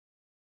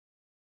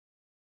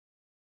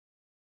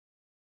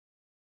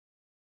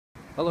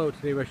Hello,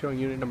 today we're showing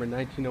unit number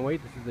 1908.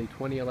 This is a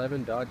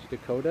 2011 Dodge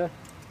Dakota,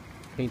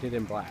 painted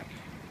in black.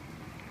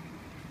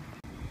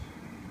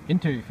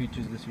 Interior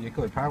features of this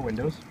vehicle are power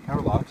windows, power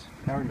locks,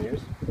 power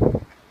mirrors,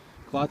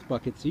 cloth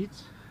bucket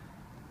seats,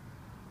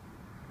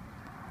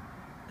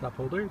 cup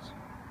holders,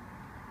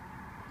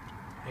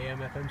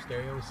 AM/FM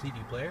stereo CD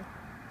player.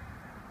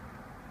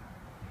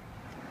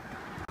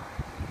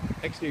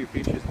 Exterior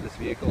features of this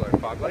vehicle are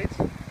fog lights,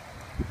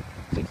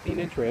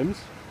 16-inch rims,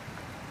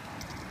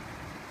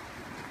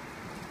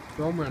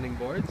 chrome running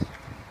boards,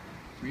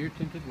 rear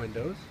tinted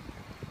windows,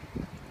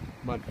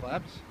 mud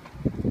flaps,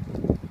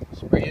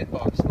 spray-in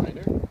box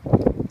liner.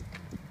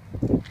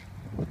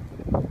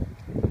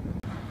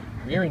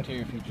 Rear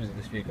interior features of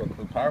this vehicle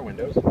include power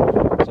windows,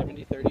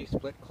 70/30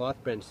 split cloth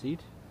bench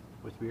seat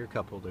with rear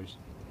cup holders.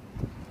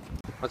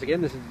 Once again,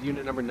 this is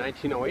unit number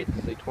 1908.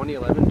 This is a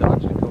 2011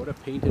 Dodge Dakota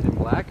painted in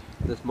black.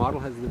 This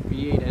model has the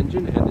V8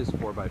 engine and is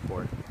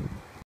 4x4.